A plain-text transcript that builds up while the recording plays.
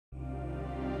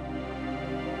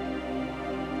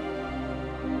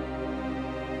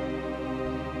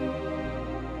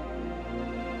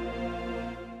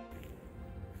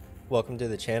Welcome to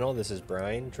the channel. This is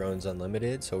Bryan, Drones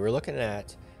Unlimited. So we're looking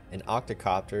at an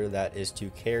octocopter that is to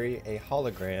carry a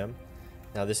hologram.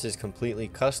 Now this is completely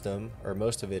custom, or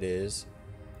most of it is,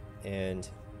 and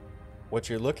what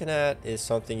you're looking at is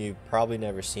something you've probably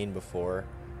never seen before.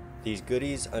 These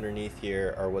goodies underneath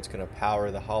here are what's going to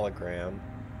power the hologram.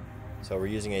 So we're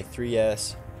using a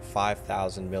 3S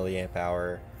 5000 milliamp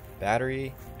hour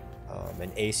battery,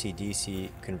 an AC/DC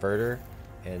converter,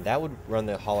 and that would run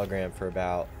the hologram for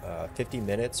about 50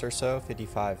 minutes or so,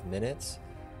 55 minutes.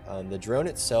 The drone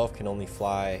itself can only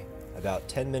fly about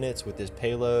 10 minutes with this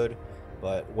payload,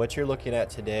 but what you're looking at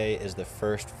today is the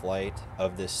first flight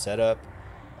of this setup.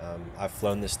 I've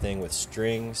flown this thing with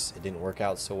strings. It didn't work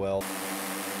out so well.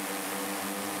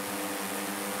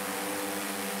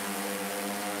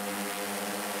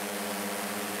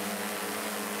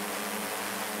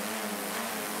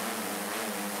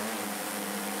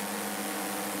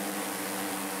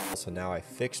 So now I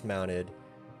fixed mounted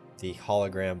the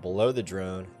hologram below the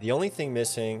drone. The only thing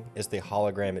missing is the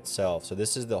hologram itself. So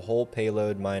this is the whole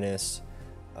payload minus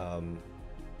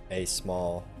a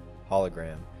small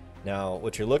hologram. Now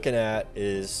what you're looking at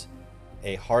is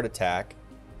a heart attack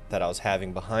that I was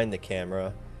having behind the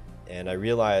camera, and I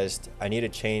realized I need to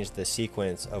change the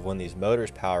sequence of when these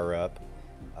motors power up.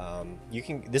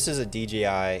 This is a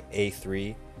DJI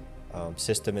A3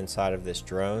 system inside of this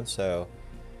drone, so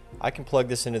I can plug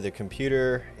this into the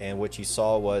computer, and what you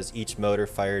saw was each motor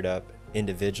fired up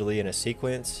individually in a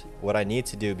sequence. What I need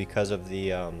to do, because of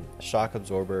the shock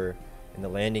absorber and the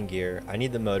landing gear, I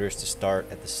need the motors to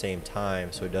start at the same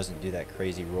time so it doesn't do that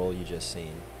crazy roll you just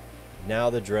seen. Now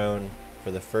the drone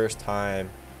for the first time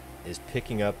is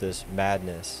picking up this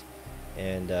madness,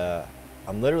 and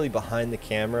I'm literally behind the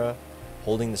camera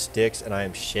holding the sticks, and I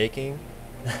am shaking.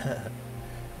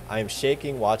 I am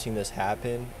shaking watching this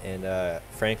happen, and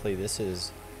frankly, this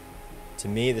is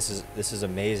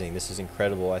amazing. This is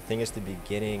incredible. I think it's the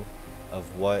beginning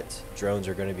of what drones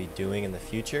are going to be doing in the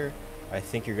future. I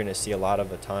think you're going to see a lot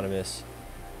of autonomous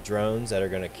drones that are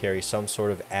going to carry some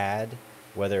sort of ad,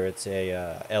 whether it's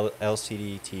a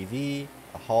LCD TV,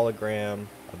 a hologram,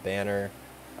 a banner.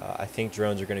 I think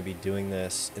drones are going to be doing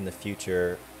this in the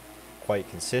future quite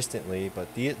consistently, but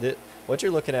what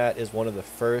you're looking at is one of the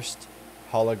first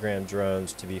hologram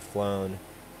drones to be flown,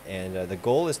 and the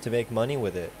goal is to make money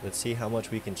with it. Let's see how much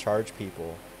we can charge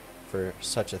people for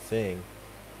such a thing.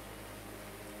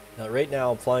 Now right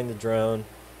now I'm flying the drone,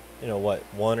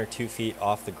 1 or 2 feet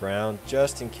off the ground,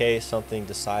 just in case something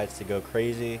decides to go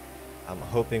crazy. I'm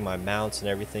hoping my mounts and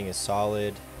everything is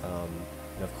solid,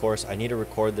 and of course I need to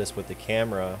record this with the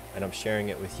camera, and I'm sharing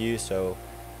it with you, so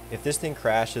if this thing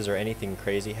crashes or anything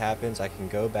crazy happens, I can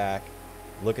go back,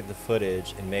 look at the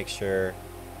footage, and make sure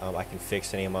I can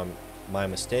fix any of my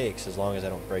mistakes, as long as I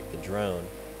don't break the drone.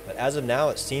 But as of now,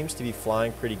 it seems to be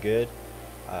flying pretty good.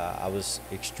 I was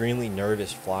extremely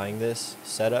nervous flying this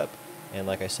setup, and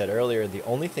like I said earlier, the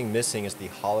only thing missing is the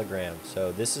hologram.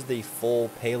 So this is the full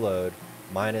payload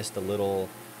minus the little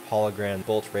hologram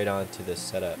bolts right onto this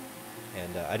setup.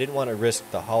 And I didn't want to risk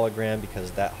the hologram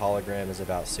because that hologram is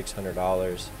about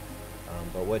 $600.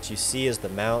 But what you see is the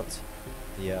mount,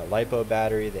 the LiPo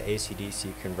battery, the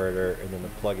AC/DC converter, and then the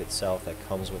plug itself that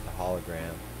comes with the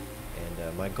hologram.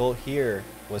 And my goal here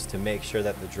was to make sure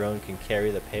that the drone can carry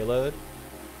the payload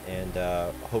and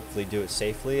hopefully do it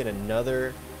safely. And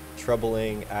another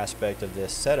troubling aspect of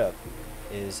this setup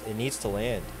is it needs to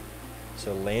land.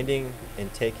 So landing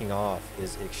and taking off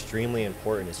is extremely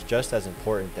important. It's just as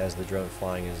important as the drone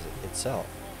flying itself.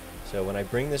 So when I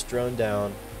bring this drone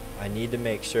down, I need to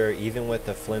make sure, even with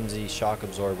the flimsy shock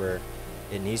absorber,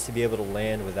 it needs to be able to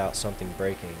land without something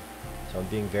breaking. So I'm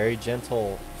being very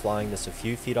gentle, flying this a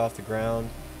few feet off the ground.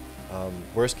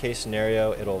 Worst case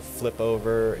scenario, it'll flip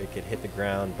over, it could hit the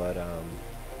ground, but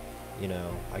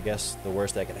I guess the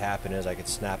worst that could happen is I could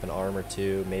snap an arm or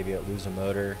two, maybe it lose a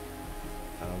motor,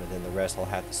 and then the rest I'll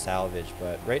have to salvage.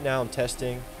 But right now I'm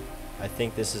testing. I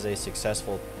think this is a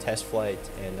successful test flight,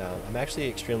 and I'm actually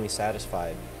extremely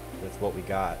satisfied with what we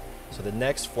got. So the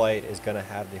next flight is going to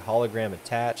have the hologram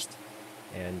attached,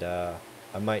 and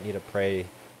I might need to pray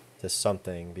to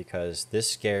something, because this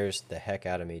scares the heck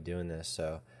out of me doing this.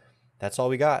 So that's all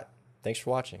we got. Thanks for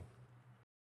watching.